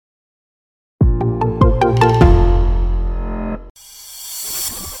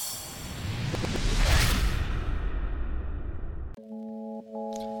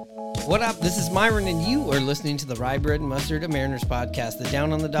What up? This is Myron, and you are listening to the Rye Bread and Mustard of Mariners podcast, the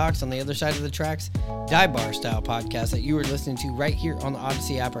down on the docks, on the other side of the tracks, dive bar style podcast that you are listening to right here on the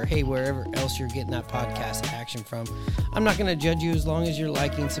Odyssey app, or hey, wherever else you're getting that podcast action from. I'm not going to judge you as long as you're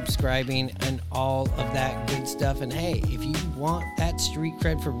liking, subscribing, and all of that good stuff. And hey, if you want that street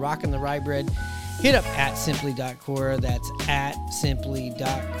cred for rocking the Rye Bread, hit up at simply.cora. That's at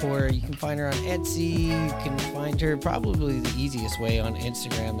simply.cora. You can find her on Etsy. You can find her probably the easiest way on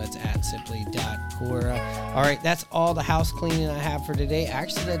Instagram. That's at simply.cora. All right, that's all the house cleaning I have for today.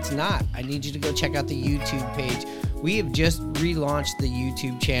 Actually, that's not. I need you to go check out the YouTube page. We have just relaunched the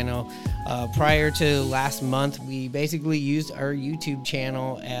YouTube channel. Prior to last month, we basically used our YouTube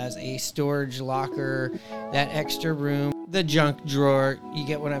channel as a storage locker, that extra room, the junk drawer. You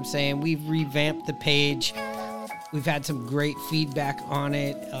get what I'm saying? We've revamped the page. We've had some great feedback on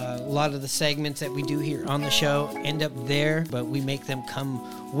it. A lot of the segments that we do here on the show end up there, but we make them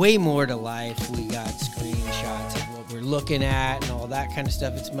come way more to life. We got screenshots of what we're looking at and all that kind of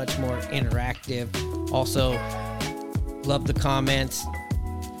stuff. It's much more interactive. Also, love the comments.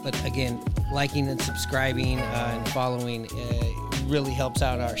 But again, liking and subscribing and following really helps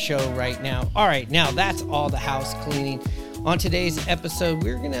out our show right now. All right, now that's all the house cleaning. On today's episode,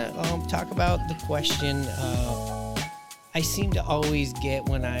 we're going to talk about the question I seem to always get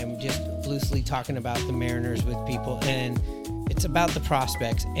when I'm just loosely talking about the Mariners with people, and it's about the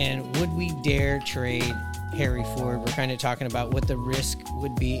prospects. And would we dare trade Harry Ford? We're kind of talking about what the risk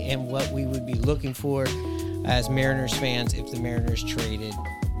would be and what we would be looking for as Mariners fans if the Mariners traded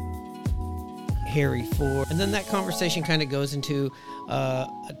Harry Ford. And then that conversation kind of goes into a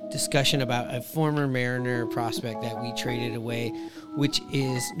discussion about a former Mariner prospect that we traded away, which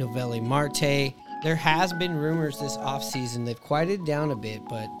is Noelvi Marte. There has been rumors this offseason. They've quieted down a bit,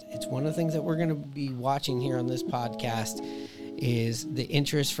 but it's one of the things that we're going to be watching here on this podcast is the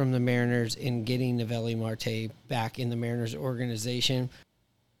interest from the Mariners in getting Noelvi Marte back in the Mariners organization.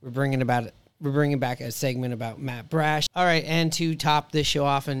 We're bringing back a segment about Matt Brash. All right, and to top this show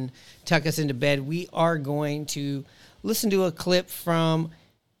off and tuck us into bed, we are going to listen to a clip from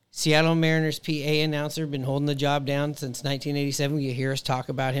Seattle Mariners PA announcer, been holding the job down since 1987. You hear us talk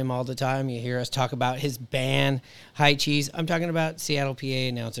about him all the time. You hear us talk about his band, High Cheese. I'm talking about Seattle PA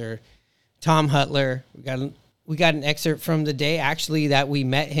announcer Tom Huytler. We got an excerpt from the day, actually, that we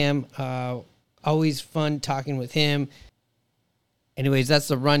met him. Always fun talking with him. Anyways, that's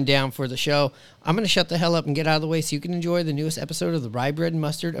the rundown for the show. I'm going to shut the hell up and get out of the way so you can enjoy the newest episode of the Rye Bread and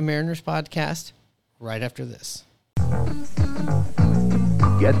Mustard, a Mariners podcast, right after this.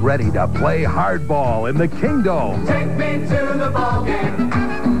 Get ready to play hardball in the Kingdom. Take me to the ball game.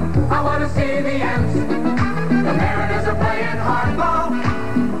 I want to see the Ants. The Mariners are playing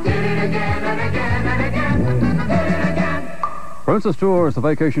hardball. Did it again and again and again. Did it again. Princess Tours, the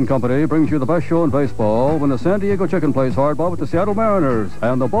vacation company, brings you the best show in baseball when the San Diego Chicken plays hardball with the Seattle Mariners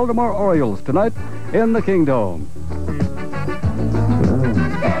and the Baltimore Orioles tonight in the Kingdom.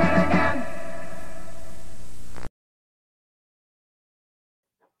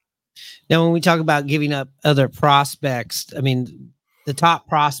 Now, when we talk about giving up other prospects, I mean, the top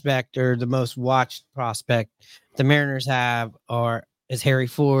prospect or the most watched prospect the Mariners have is Harry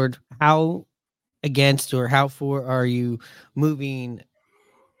Ford. How against or how for are you moving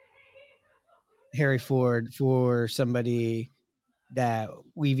Harry Ford for somebody that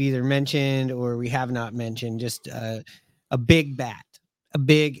we've either mentioned or we have not mentioned? Just a big bat, a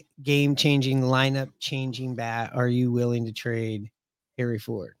big game-changing, lineup-changing bat. Are you willing to trade Harry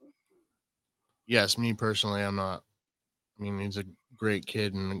Ford? Yes, me personally, I'm not. I mean, he's a great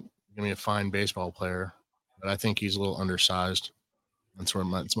kid and going to be a fine baseball player, but I think he's a little undersized. That's where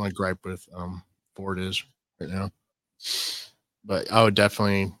my gripe with Ford is right now. But I would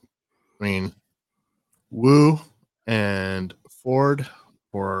definitely, Wu and Ford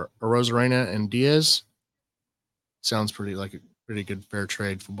or Arozarena and Diaz sounds like a pretty good fair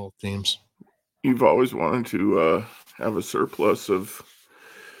trade for both teams. You've always wanted to have a surplus of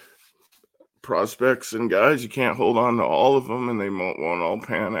prospects and guys. You can't hold on to all of them, and they won't all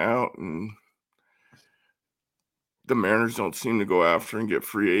pan out. And the Mariners don't seem to go after and get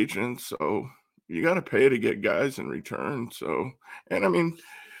free agents, so you got to pay to get guys in return. So, and I mean,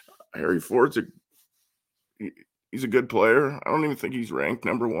 Harry Ford's he's a good player. I don't even think he's ranked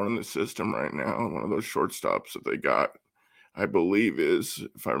number one in the system right now. One of those shortstops that they got, I believe, is,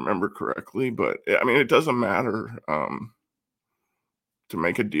 if I remember correctly. But I mean, it doesn't matter. To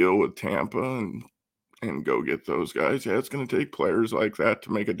make a deal with Tampa and go get those guys. Yeah, it's going to take players like that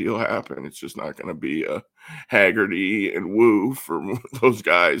to make a deal happen. It's just not going to be a Haggerty and Wu for those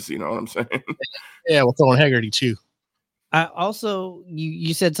guys. You know what I'm saying? Yeah, we'll throw in Haggerty too. Also,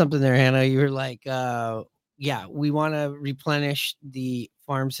 you said something there, Hannah. You were like, yeah, we want to replenish the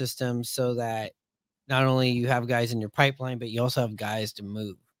farm system so that not only you have guys in your pipeline, but you also have guys to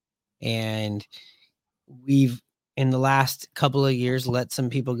move. And we've, in the last couple of years, let some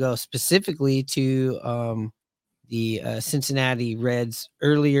people go, specifically to the Cincinnati Reds.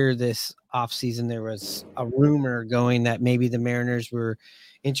 Earlier this offseason, there was a rumor going that maybe the Mariners were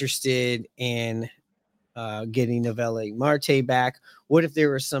interested in getting Novelli Marte back. What if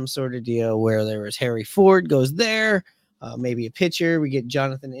there was some sort of deal where there was Harry Ford goes there, maybe a pitcher, we get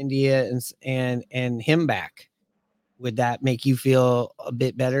Jonathan India and him back? Would that make you feel a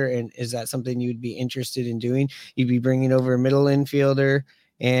bit better? And is that something you'd be interested in doing? You'd be bringing over a middle infielder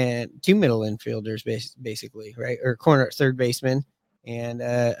and two middle infielders, basically, right? Or third baseman and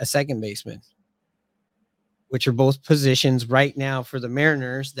a second baseman, which are both positions right now for the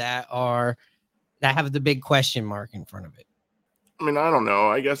Mariners that have the big question mark in front of it. I mean, I don't know.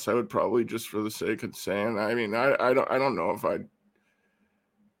 I guess I would probably, just for the sake of saying, I mean, I don't know if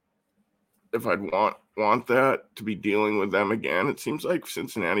I'd want that to be dealing with them again. It seems like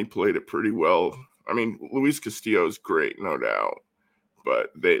Cincinnati played it pretty well. I mean, Luis Castillo is great, no doubt, but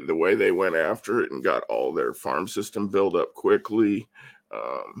the way they went after it and got all their farm system built up quickly.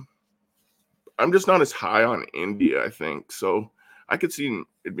 I'm just not as high on India, I think. So I could see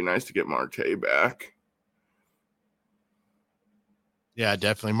it'd be nice to get Marte back. Yeah,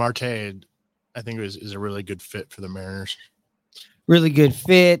 definitely. Marte, I think, is a really good fit for the Mariners. Really good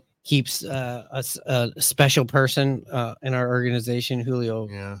fit. Keeps a special person in our organization, Julio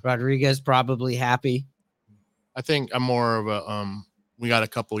Rodriguez, probably happy. I think I'm more of a we got a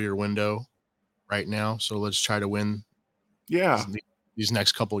couple-year window right now, so let's try to win. Yeah, these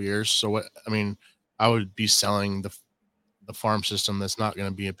next couple years. So what I mean, I would be selling the farm system that's not going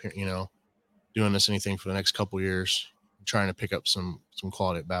to be doing us anything for the next couple years. I'm trying to pick up some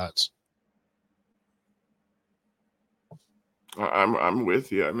quality at bats. I'm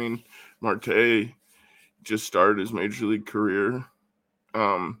with you. I mean, Marte just started his major league career.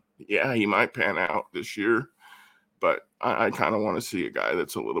 Yeah, he might pan out this year, but I kind of want to see a guy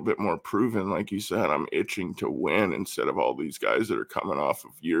that's a little bit more proven. Like you said, I'm itching to win instead of all these guys that are coming off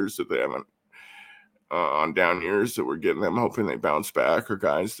of years that they haven't on down years that we're getting them hoping they bounce back, or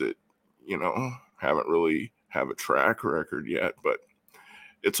guys that, haven't really have a track record yet. But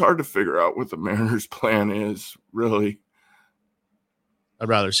it's hard to figure out what the Mariners' plan is, really. I'd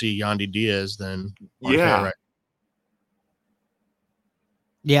rather see Yandy Diaz than Marte, yeah. Right?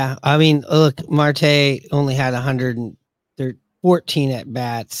 Yeah, I mean, look, Marte only had 114 at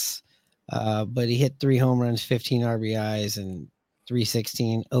bats, but he hit 3 home runs, 15 RBIs, and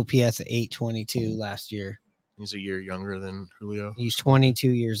 316 OPS at 822 last year. He's a year younger than Julio. He's 22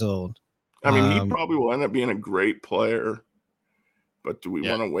 years old. I mean, he probably will end up being a great player, but do we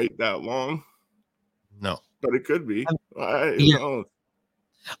want to wait that long? No, but it could be.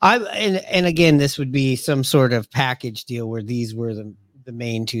 And again, this would be some sort of package deal where these were the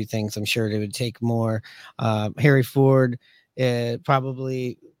main two things. I'm sure it would take more. Harry Ford,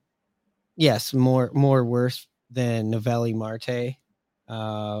 probably, yes, more worth than Novelli Marte.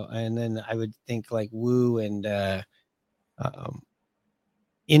 And then I would think like Wu and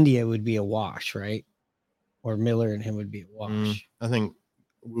India would be a wash, right? Or Miller and him would be a wash. I think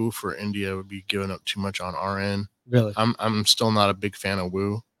Wu for India would be giving up too much on our end. Really? I'm still not a big fan of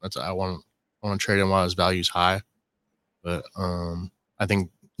Wu. I want to trade him while his value's high, but I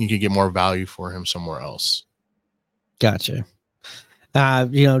think you could get more value for him somewhere else. Gotcha.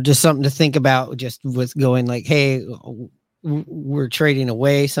 Just something to think about, just with going like, hey, we're trading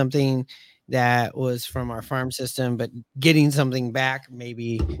away something that was from our farm system, but getting something back,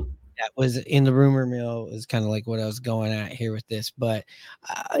 maybe that was in the rumor mill, is kind of like what I was going at here with this. But,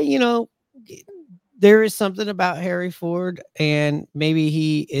 there is something about Harry Ford, and maybe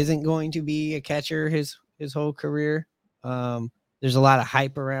he isn't going to be a catcher his whole career. There's a lot of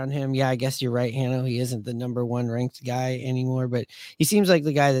hype around him. Yeah, I guess you're right, Hannah. He isn't the number 1 ranked guy anymore, but he seems like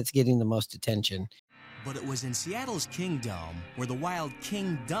the guy that's getting the most attention. But it was in Seattle's Kingdome where the wild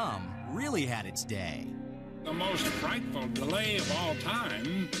Kingdom really had its day. The most frightful delay of all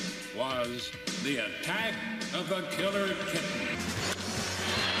time was the attack of the killer kitten.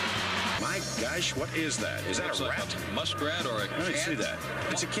 My gosh, what is that? Is that a rat? Like a muskrat or a cat? I don't see that.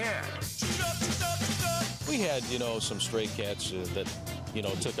 It's a cat. We had, some stray cats that,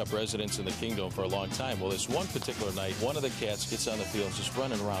 took up residence in the kingdom for a long time. Well, this one particular night, one of the cats gets on the field and just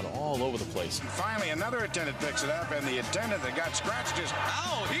running around all over the place. Finally, another attendant picks it up, and the attendant that got scratched just...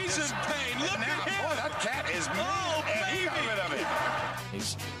 Ow, he's in pain. Look at him. Oh, that cat is mad, and he got rid of it.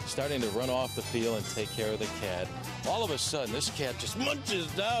 He's starting to run off the field and take care of the cat. All of a sudden, this cat just munches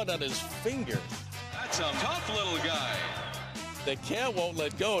down on his finger. That's a tough little guy. The cat won't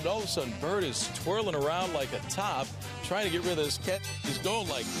let go, and all of a sudden, Bert is twirling around like a top, trying to get rid of this cat. He's going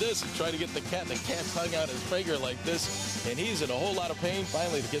like this and trying to get the cat, and the cat's hung out his finger like this, and he's in a whole lot of pain.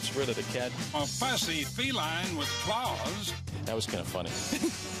 Finally, he gets rid of the cat. A fussy feline with claws. That was kind of funny.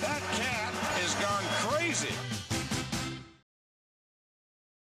 That cat has gone crazy.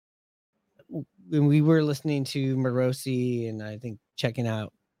 When we were listening to Morosi and I think checking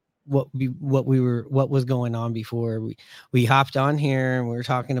out what was going on before we hopped on here, and we were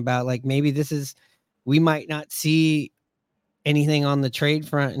talking about like maybe we might not see anything on the trade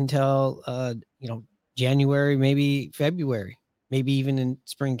front until January, maybe February, maybe even in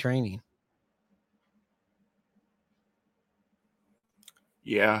spring training.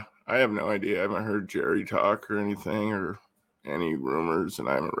 Yeah, I have no idea. I haven't heard Jerry talk or anything or any rumors, and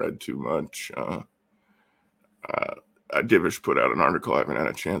I haven't read too much. Divish put out an article. I haven't had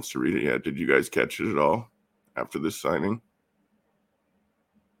a chance to read it yet. Did you guys catch it at all after this signing?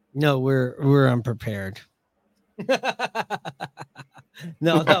 No, we're unprepared.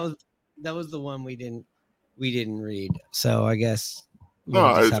 No, that was the one we didn't read. So I guess no,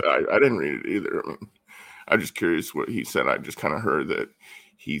 I didn't read it either. I mean, I'm just curious what he said. I just kind of heard that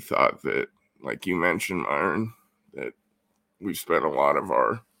he thought that, like you mentioned, Myron, that we've spent a lot of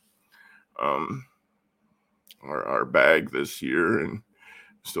our bag this year and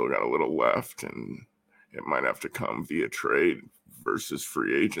still got a little left, and it might have to come via trade versus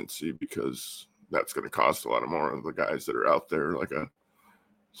free agency because that's going to cost a lot more of the guys that are out there, like a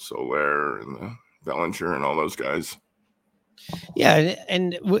Soler and the Bellinger and all those guys. Yeah,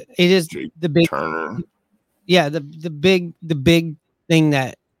 and it is the big Turner. Yeah, the big thing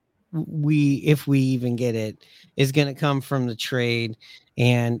that if we even get it, is going to come from the trade.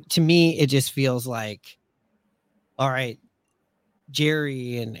 And to me, it just feels like, all right,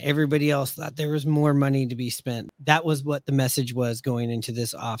 Jerry and everybody else thought there was more money to be spent. That was what the message was going into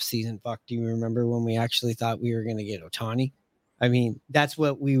this offseason. Fuck, do you remember when we actually thought we were going to get Ohtani? I mean, that's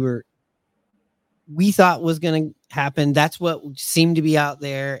what we thought was going to happen. That's what seemed to be out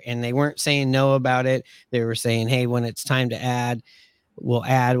there, and they weren't saying no about it. They were saying, hey, when it's time to add, we'll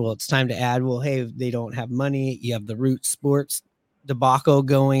add. Well, it's time to add. Well, hey, they don't have money. You have the Root Sports debacle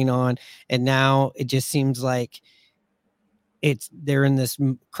going on, and now it just seems like they're in this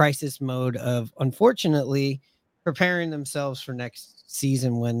crisis mode of, unfortunately, preparing themselves for next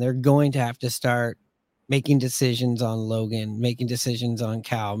season when they're going to have to start making decisions on Logan, making decisions on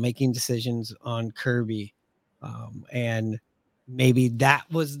Cal, making decisions on Kirby. And maybe that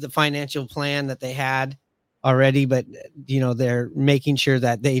was the financial plan that they had already, but they're making sure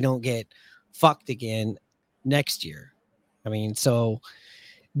that they don't get fucked again next year. I mean, so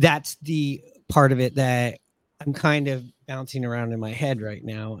that's the part of it that I'm kind of bouncing around in my head right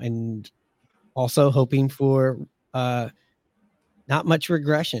now, and also hoping for not much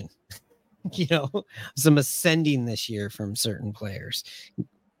regression, some ascending this year from certain players.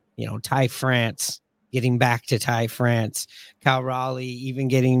 Ty France, getting back to Ty France, Cal Raleigh even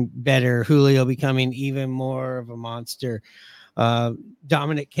getting better, Julio becoming even more of a monster,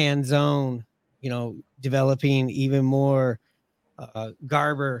 Dominic Canzone, developing even more,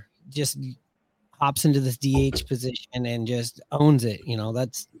 Garver just hops into this DH position and just owns it.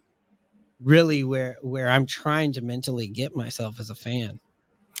 That's really where I'm trying to mentally get myself as a fan.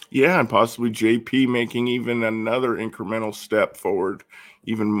 Yeah, and possibly JP making even another incremental step forward,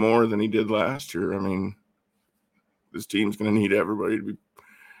 even more than he did last year. I mean, this team's going to need everybody to be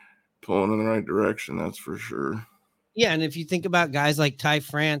pulling in the right direction, that's for sure. Yeah, and if you think about guys like Ty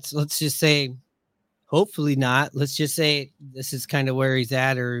France, let's just say, hopefully not, let's just say this is kind of where he's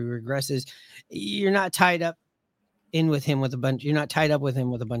at or he regresses. You're not tied up with him with a bunch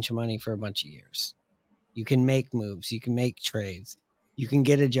of money for a bunch of years. You can make moves, you can make trades, you can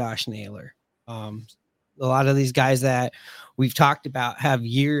get a Josh Naylor. A lot of these guys that we've talked about have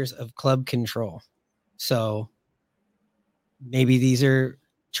years of club control. So maybe these are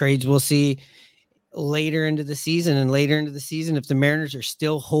trades we'll see later into the season, if the Mariners are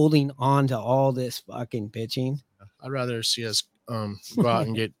still holding on to all this fucking pitching. I'd rather see us go out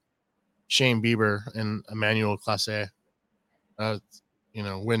and get Shane Bieber and Emmanuel Clase.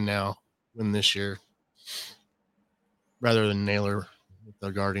 Win this year, rather than Naylor with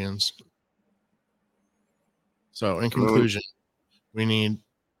the Guardians. So, in conclusion, we need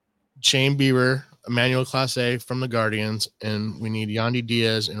Shane Bieber, Emmanuel Clase from the Guardians, and we need Yandy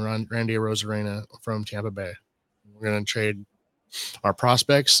Diaz and Randy Arozarena from Tampa Bay. We're going to trade our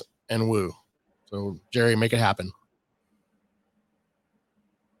prospects and woo. So, Jerry, make it happen.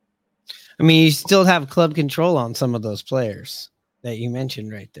 I mean, you still have club control on some of those players that you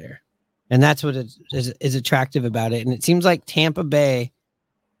mentioned right there. And that's what is attractive about it. And it seems like Tampa Bay,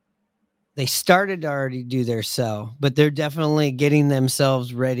 they started to already do their sell, but they're definitely getting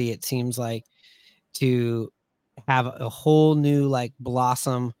themselves ready, it seems like, to have a whole new like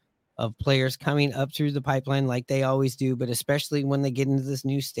blossom of players coming up through the pipeline like they always do, but especially when they get into this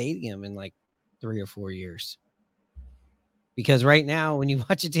new stadium in like 3 or 4 years. Because right now, when you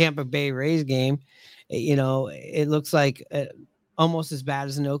watch a Tampa Bay Rays game, it looks like almost as bad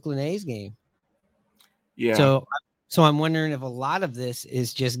as an Oakland A's game. Yeah. So I'm wondering if a lot of this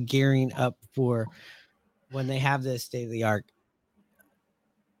is just gearing up for when they have this state of the art.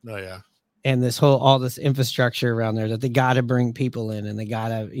 Oh yeah. And all this infrastructure around there that they got to bring people in and they got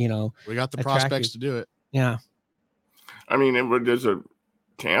to, we got the prospects to do it. Yeah. I mean,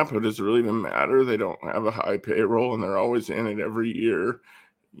 Tampa, does it really even matter? They don't have a high payroll and they're always in it every year,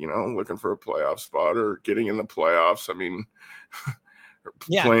 looking for a playoff spot or getting in the playoffs. I mean,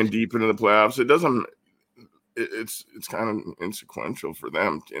 playing deep into the playoffs. It's kind of insequential for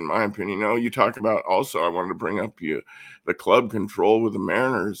them, in my opinion. You talk about also, I wanted to bring up the club control with the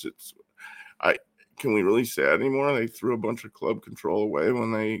Mariners. Can we really say that anymore? They threw a bunch of club control away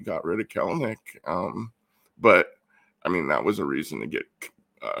when they got rid of Kelenic. But I mean, that was a reason to get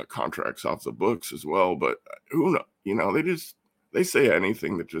contracts off the books as well. But who knows? They say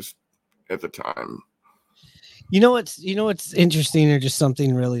anything that just at the time. What's interesting, or just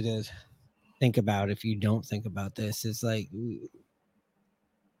something really to think about if you don't think about this, is like we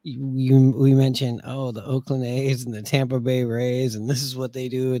mentioned, the Oakland A's and the Tampa Bay Rays, and this is what they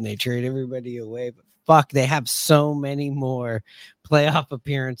do, and they trade everybody away. But fuck, they have so many more playoff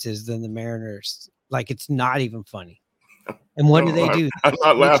appearances than the Mariners. Like, it's not even funny. And what do they do? I'm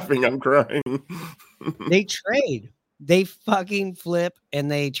not laughing. I'm crying. They trade. They fucking flip and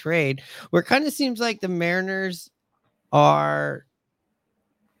they trade. Where it kind of seems like the Mariners are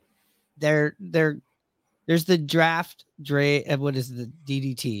there's the draft what is the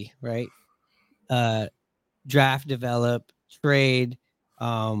DDT, right? Draft, develop, trade.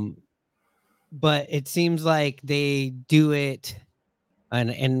 But it seems like they do it,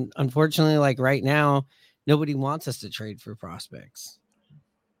 and unfortunately, like right now, nobody wants us to trade for prospects.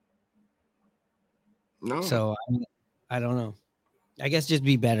 No. So I don't know. I guess just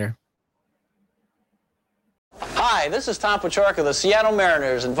be better. Hi, this is Tom Pachorka of the Seattle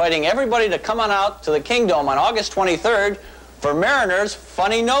Mariners, inviting everybody to come on out to the Kingdome on August 23rd for Mariners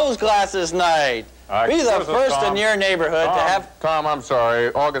Funny Nose Glasses Night. Be the first in your neighborhood to have... Tom, I'm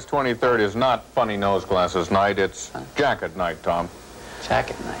sorry. August 23rd is not Funny Nose Glasses Night. It's Jacket Night, Tom.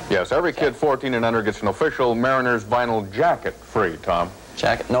 Jacket Night? Yes, every kid 14 and under gets an official Mariners vinyl jacket free, Tom.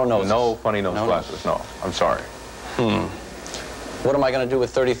 Jacket? No noses? No funny nose glasses, no. I'm sorry. What am I going to do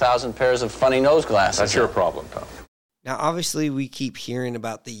with 30,000 pairs of funny nose glasses? That's your problem, Tom. Now, obviously, we keep hearing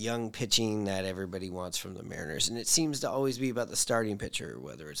about the young pitching that everybody wants from the Mariners, and it seems to always be about the starting pitcher,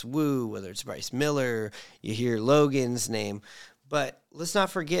 whether it's Wu, whether it's Bryce Miller, you hear Logan's name. But let's not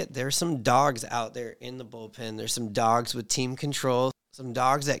forget, there's some dogs out there in the bullpen. There's some dogs with team control, some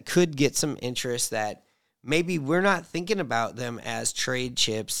dogs that could get some interest that maybe we're not thinking about them as trade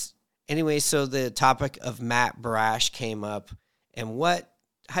chips. Anyway, so the topic of Matt Brash came up, and what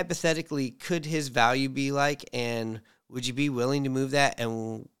hypothetically could his value be like, and would you be willing to move that,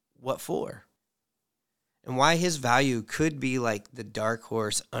 and what for? And why his value could be like the dark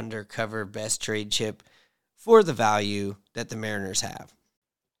horse undercover best trade chip for the value that the Mariners have.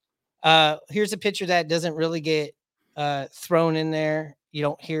 Here's a picture that doesn't really get thrown in there. You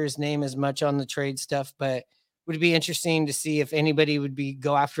don't hear his name as much on the trade stuff, but would it be interesting to see if anybody would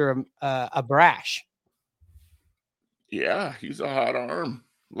go after a Brash? Yeah, he's a hot arm.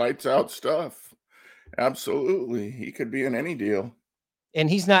 Lights out stuff. Absolutely. He could be in any deal. And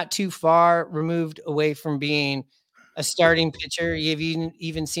he's not too far removed away from being a starting pitcher. You've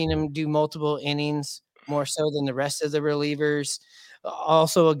even seen him do multiple innings, more so than the rest of the relievers.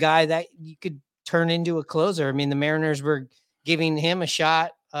 Also a guy that you could turn into a closer. I mean, the Mariners were giving him a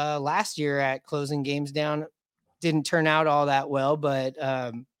shot last year at closing games down. Didn't turn out all that well, but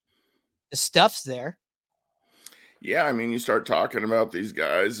the stuff's there. Yeah, I mean, you start talking about these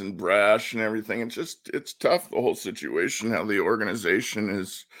guys and Brash and everything. It's tough, the whole situation, how the organization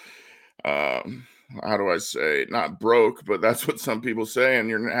is, how do I say, not broke, but that's what some people say. And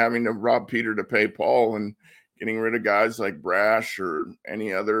you're having to rob Peter to pay Paul, and getting rid of guys like Brash or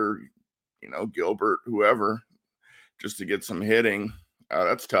any other, Gilbert, whoever, just to get some hitting.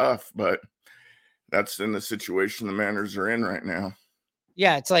 That's tough, but that's in the situation the Mariners are in right now.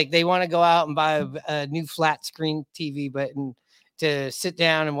 Yeah, it's like they want to go out and buy a new flat screen TV, but to sit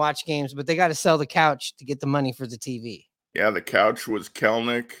down and watch games, but they got to sell the couch to get the money for the TV. Yeah, the couch was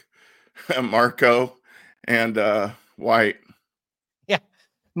Kelnick, Marco, and White. Yeah,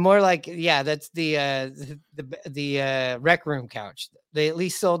 more like that's the rec room couch. They at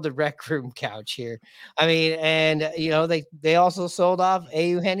least sold the rec room couch here. I mean, and they also sold off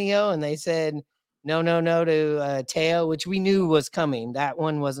Eugenio, and they said no to Teo, which we knew was coming. That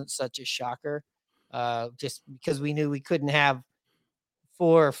one wasn't such a shocker, just because we knew we couldn't have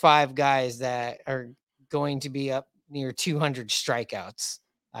 4 or 5 guys that are going to be up near 200 strikeouts.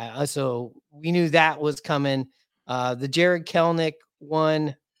 So we knew that was coming. The Jared Kelnick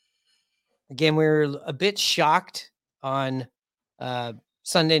one, again, we were a bit shocked on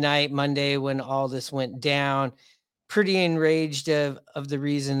Sunday night, Monday, when all this went down. Pretty enraged of the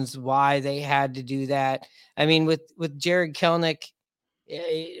reasons why they had to do that. I mean, with Jared Kelnick,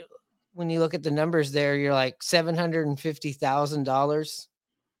 when you look at the numbers there, you're like $750,000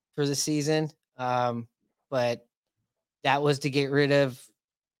 for the season. But that was to get rid of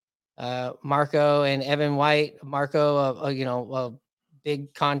Marco and Evan White. Marco, a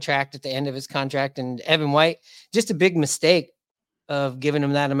big contract at the end of his contract, and Evan White, just a big mistake of giving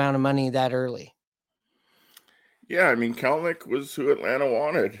him that amount of money that early. Yeah, I mean, Kelnick was who Atlanta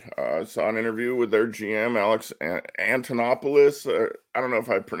wanted. I saw an interview with their GM, Alex Antonopoulos. I don't know if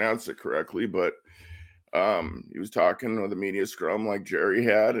I pronounced it correctly, but he was talking with a media scrum like Jerry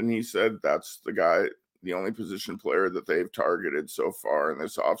had, and he said that's the only position player that they've targeted so far in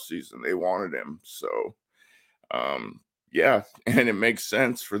this offseason. They wanted him. So, yeah, and it makes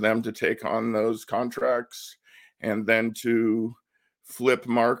sense for them to take on those contracts and then to flip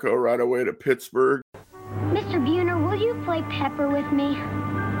Marco right away to Pittsburgh. Mr. Buhner, will you play Pepper with me?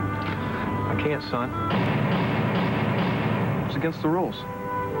 I can't, son. It's against the rules.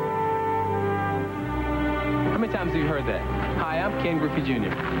 How many times have you heard that? Hi, I'm Ken Griffey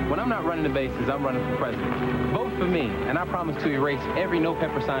Jr. When I'm not running the bases, I'm running for president. Vote for me, and I promise to erase every no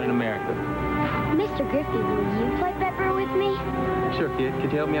Pepper sign in America. Mr. Griffey, will you play Pepper with me? Sure, kid.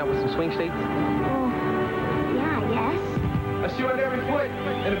 Could you help me out with some swing states? Yeah, I guess. Let's shoot every foot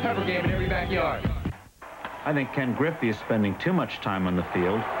in a Pepper game in every backyard. I think Ken Griffey is spending too much time on the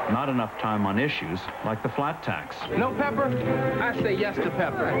field, not enough time on issues like the flat tax. No Pepper? I say yes to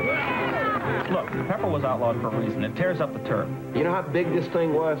Pepper. Look, Pepper was outlawed for a reason. It tears up the turf. You know how big this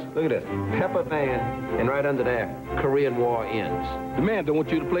thing was? Look at this. Pepper ban, and right under there, Korean War ends. The man don't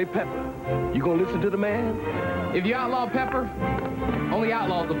want you to play Pepper. You gonna listen to the man? If you outlaw Pepper, only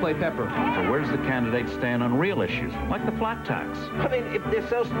outlaws will play Pepper. So where does the candidate stand on real issues, like the flat tax? I mean, if they're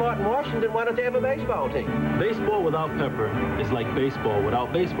so smart in Washington, why don't they have a baseball team? Baseball without Pepper is like baseball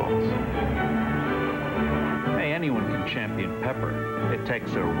without baseballs. Hey, anyone can champion Pepper. It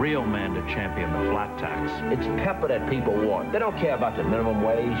takes a real man to champion the flat tax. It's Pepper that people want. They don't care about the minimum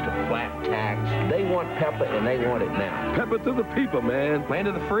wage, the flat tax. They want Pepper, and they want it now. Pepper to the people, man. Land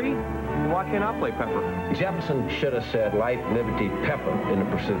of the free? Why can't I play Pepper? Jefferson should have said life, liberty, Pepper in the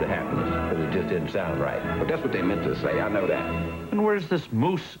pursuit of happiness, because it just didn't sound right. But that's what they meant to say. I know that. And where does this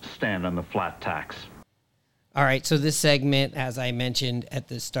moose stand on the flat tax? All right, so this segment, as I mentioned at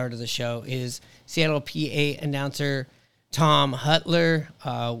the start of the show, is Seattle PA announcer Tom Huytler.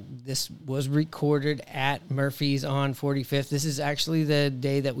 This was recorded at Murphy's on 45th. This is actually the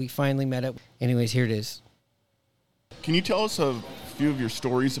day that we finally met up. Anyways, here it is. Can you tell us a few of your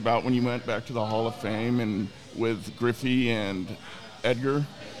stories about when you went back to the Hall of Fame and with Griffey and Edgar?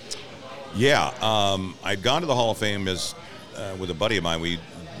 Yeah, I'd gone to the Hall of Fame as with a buddy of mine. We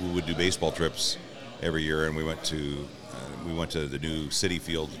would do baseball trips every year, and we went to the new Citi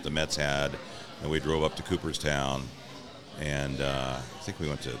Field that the Mets had, and we drove up to Cooperstown, and I think we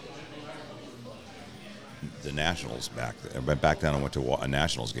went to the Nationals back down and went to a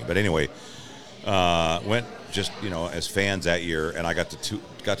Nationals game. But anyway, went just as fans that year, and I got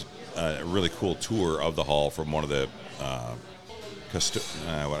a really cool tour of the hall from one of the I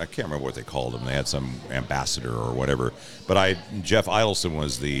can't remember what they called them. They had some ambassador or whatever. But Jeff Idelson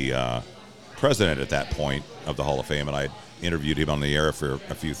was the president at that point of the Hall of Fame, and I interviewed him on the air for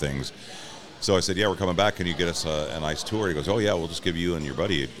a few things. So I said, "Yeah, we're coming back. Can you get us a nice tour?" He goes, "Oh yeah, we'll just give you and your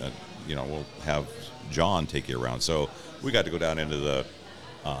buddy. We'll have John take you around." So we got to go down into the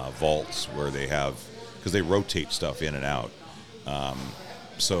vaults where they have, because they rotate stuff in and out.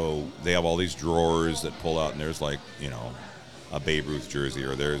 So they have all these drawers that pull out, and there's like a Babe Ruth jersey,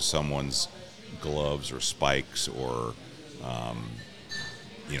 or there's someone's gloves or spikes or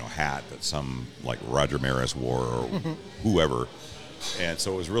hat that some like Roger Maris wore or whoever. And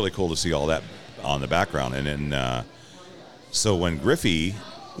so it was really cool to see all that on the background. And then so when Griffey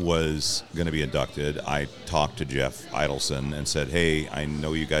was going to be inducted, I talked to Jeff Idelson and said, hey, I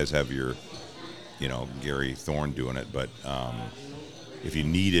know you guys have your, Gary Thorne doing it, but if you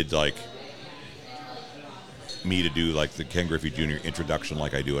needed, me to do, the Ken Griffey Jr. introduction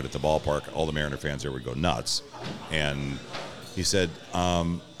like I do it at the ballpark, all the Mariner fans there would go nuts. And he said,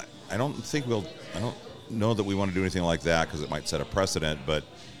 I don't know that we want to do anything like that because it might set a precedent, but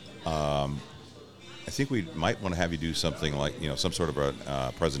I think we might want to have you do something like, some sort of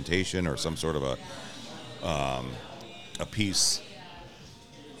a presentation or some sort of a piece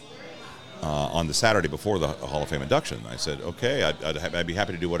on the Saturday before the Hall of Fame induction. I said, okay, I'd be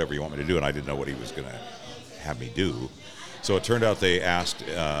happy to do whatever you want me to do, and I didn't know what he was going to have me do. So it turned out they asked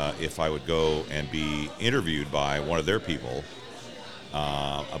if I would go and be interviewed by one of their people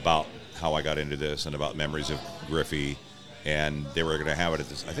about how I got into this and about memories of Griffey. And they were going to have it at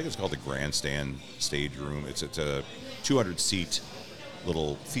this, I think it's called the Grandstand Stage Room. It's a 200-seat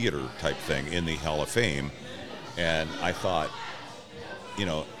little theater type thing in the Hall of Fame. And I thought,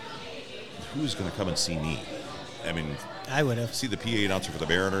 who's going to come and see me? I mean, I would have. See the PA announcer for the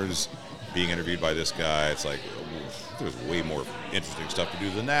Mariners being interviewed by this guy. It's like, there's way more interesting stuff to do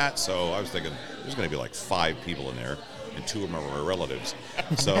than that. So I was thinking there's going to be 5 people in there, and 2 of them are my relatives.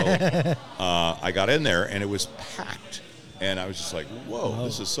 So I got in there, and it was packed. And I was just like, whoa,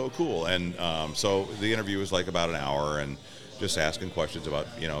 this is so cool. And so the interview was about an hour and just asking questions about,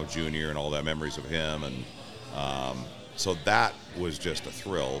 Junior and all that memories of him. And so that was just a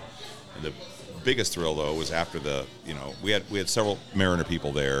thrill. And the biggest thrill, though, was after we had several Mariner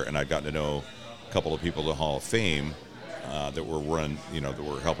people there, and I'd gotten to know a couple of people at the Hall of Fame that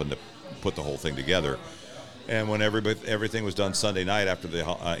were helping to put the whole thing together. And when everything was done Sunday night after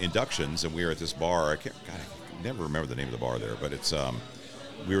the inductions, and we were at this bar, I never remember the name of the bar there, but it's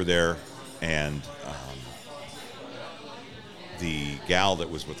we were there, and the gal that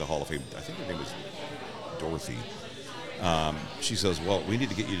was with the Hall of Fame, I think her name was Dorothy. She says, "Well, we need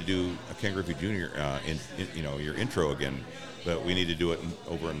to get you to do a Ken Griffey Jr. Your intro again, but we need to do it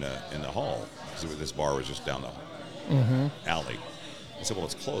over in the hall because this bar was just down the alley." I said, "Well,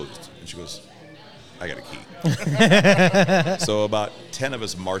 it's closed," and she goes, I got a key. So about 10 of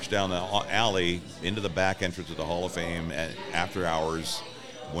us marched down the alley into the back entrance of the Hall of Fame, and after hours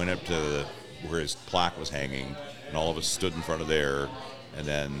went up to where his plaque was hanging, and all of us stood in front of there. And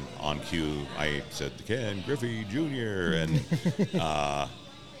then on cue, I said, Ken Griffey Jr. And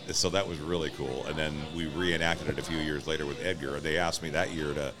so that was really cool. And then we reenacted it a few years later with Edgar. They asked me that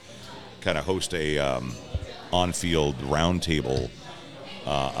year to kind of host a on-field roundtable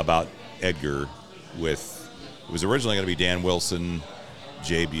about Edgar. It was originally going to be Dan Wilson,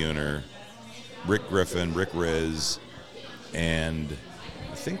 Jay Buhner, Rick Griffin, Rick Riz, and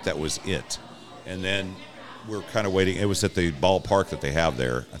I think that was it. And then we're kind of waiting. It was at the ballpark that they have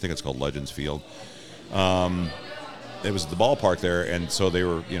there. I think it's called Legends Field. It was at the ballpark there, and so they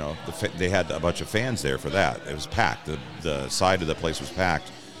were, they had a bunch of fans there for that. It was packed. The side of the place was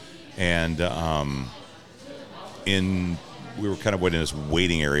packed, and we were kind of waiting in this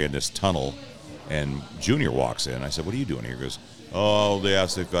waiting area in this tunnel. And Junior walks in. I said, "What are you doing here?" He goes, "Oh, they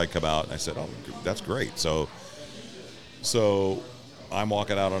asked if I'd come out." And I said, "Oh, that's great." So I'm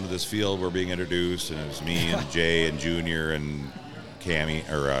walking out onto this field. We're being introduced, and it was me and Jay and Junior and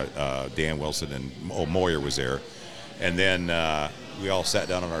Dan Wilson, and Moyer was there. And then we all sat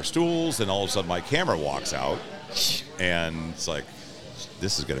down on our stools, and all of a sudden my camera walks out, and it's like,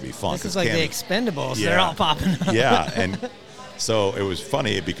 this is going to be fun. This is like the Expendables. Yeah. They're all popping up. Yeah, and so it was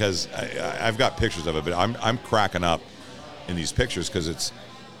funny because I've got pictures of it, but I'm cracking up in these pictures because it's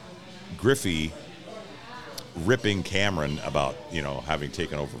Griffey ripping Cameron about having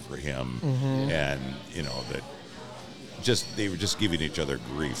taken over for him, and that they were just giving each other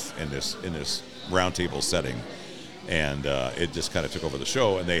grief in this roundtable setting, and it just kind of took over the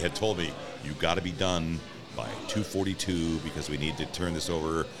show. And they had told me, "You got to be done by 2:42 because we need to turn this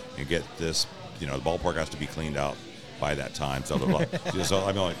over and get this. The ballpark has to be cleaned out by that time." So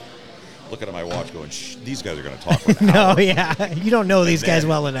I'm like looking at my watch, going, "These guys are going to talk for an hour." No, yeah, you don't know these guys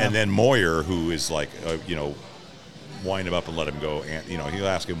well enough. And then Moyer, who is like, wind him up and let him go. And he'll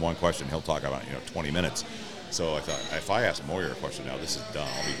ask him one question, he'll talk about 20 minutes. So I thought, if I ask Moyer a question now, this is done.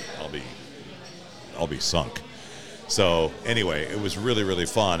 I'll be sunk. So anyway, it was really, really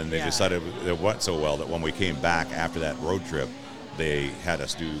fun, and they decided it went so well that when we came back after that road trip, they had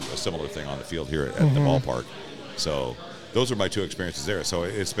us do a similar thing on the field here at the ballpark. So those are my two experiences there. So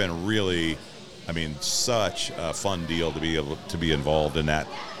it's been really, such a fun deal to be able to be involved in that.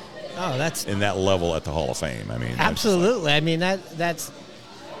 Oh, that's in that level at the Hall of Fame. Absolutely. that's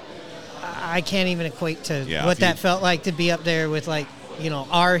I can't even equate to what that felt like to be up there with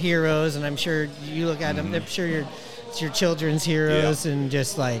our heroes, and I'm sure you look at them. I'm sure it's your children's heroes, and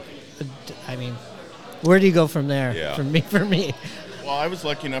just like, I mean, where do you go from there? Yeah. For me. Well, I was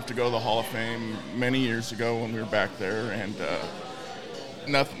lucky enough to go to the Hall of Fame many years ago when we were back there, and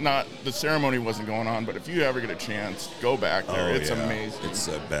not the ceremony wasn't going on, but if you ever get a chance, go back there. It's amazing. It's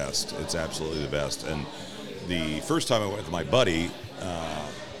the best. It's absolutely the best. And the first time I went with my buddy,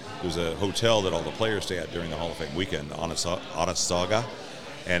 there's a hotel that all the players stay at during the Hall of Fame weekend, Onondaga,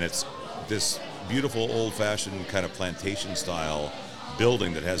 and it's this beautiful old-fashioned kind of plantation-style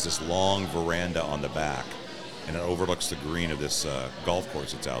building that has this long veranda on the back, and it overlooks the green of this golf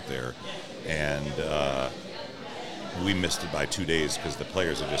course that's out there. And we missed it by 2 days because the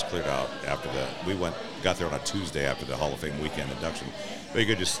players had just cleared out after we got there on a Tuesday after the Hall of Fame weekend induction. But you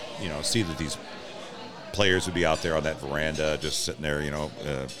could just, see that these players would be out there on that veranda just sitting there,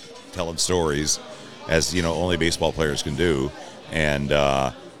 telling stories as, only baseball players can do. And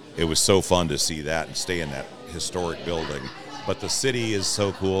it was so fun to see that and stay in that historic building. But the city is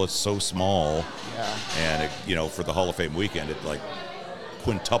so cool. It's so small. Yeah. And, for the Hall of Fame weekend, it like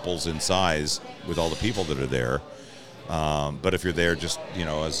quintuples in size with all the people that are there. But if you're there just,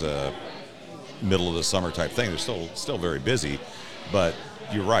 as a middle of the summer type thing, they're still very busy. But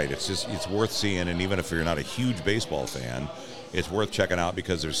you're right. It's worth seeing. And even if you're not a huge baseball fan, it's worth checking out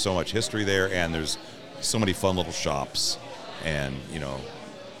because there's so much history there, and there's so many fun little shops, and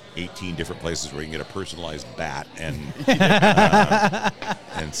 18 different places where you can get a personalized bat, and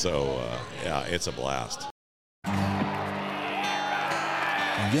and so it's a blast.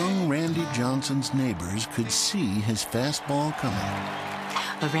 Young Randy Johnson's neighbors could see his fastball coming.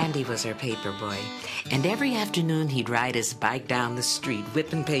 Well, Randy was our paper boy, and every afternoon he'd ride his bike down the street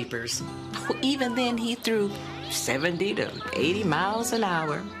whipping papers. Even then he threw 70 to 80 miles an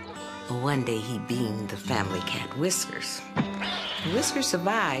hour. One day he beamed the family cat Whiskers. Whiskers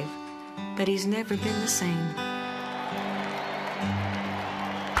survived, but he's never been the same.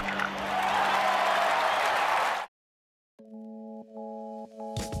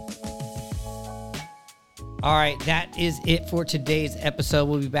 All right, that is it for today's episode.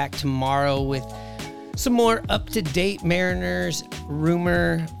 We'll be back tomorrow with some more up-to-date Mariners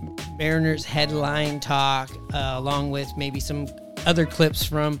rumor, Mariners headline talk, along with maybe some other clips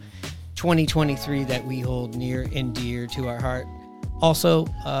from 2023 that we hold near and dear to our heart. Also,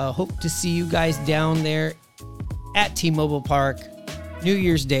 hope to see you guys down there at T-Mobile Park New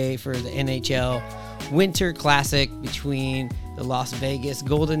Year's Day for the NHL Winter Classic between the Las Vegas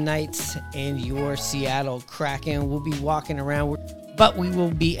Golden Knights and your Seattle Kraken. We'll be walking around, but we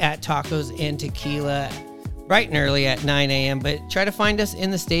will be at Tacos and Tequila bright and early at 9 a.m. But try to find us in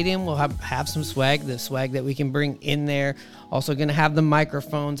the stadium. We'll have some swag, the swag that we can bring in there. Also going to have the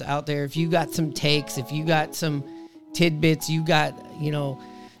microphones out there. If you got some takes, if you got some tidbits, you got,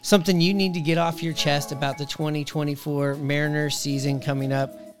 something you need to get off your chest about the 2024 Mariners season coming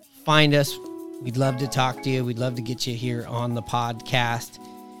up, find us. We'd love to talk to you. We'd love to get you here on the podcast.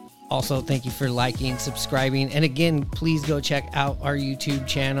 Also, thank you for liking, subscribing. And again, please go check out our YouTube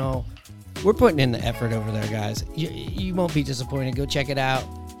channel. We're putting in the effort over there, guys. You won't be disappointed. Go check it out.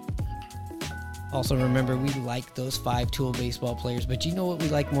 Also, remember, we like those 5-tool baseball players, but you know what we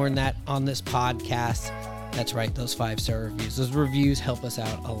like more than that on this podcast? That's right, those 5-star reviews. Those reviews help us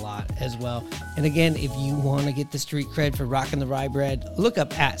out a lot as well. And again, if you want to get the street cred for rocking the rye bread, look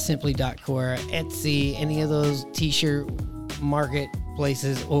up at simply.cora, Etsy, any of those t-shirt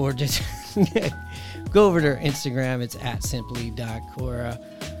marketplaces, or just go over to our Instagram. It's at simply.cora.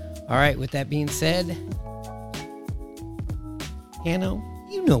 All right, with that being said, Hanno,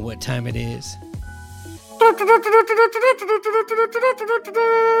 you know what time it is.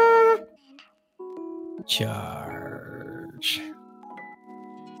 Charge.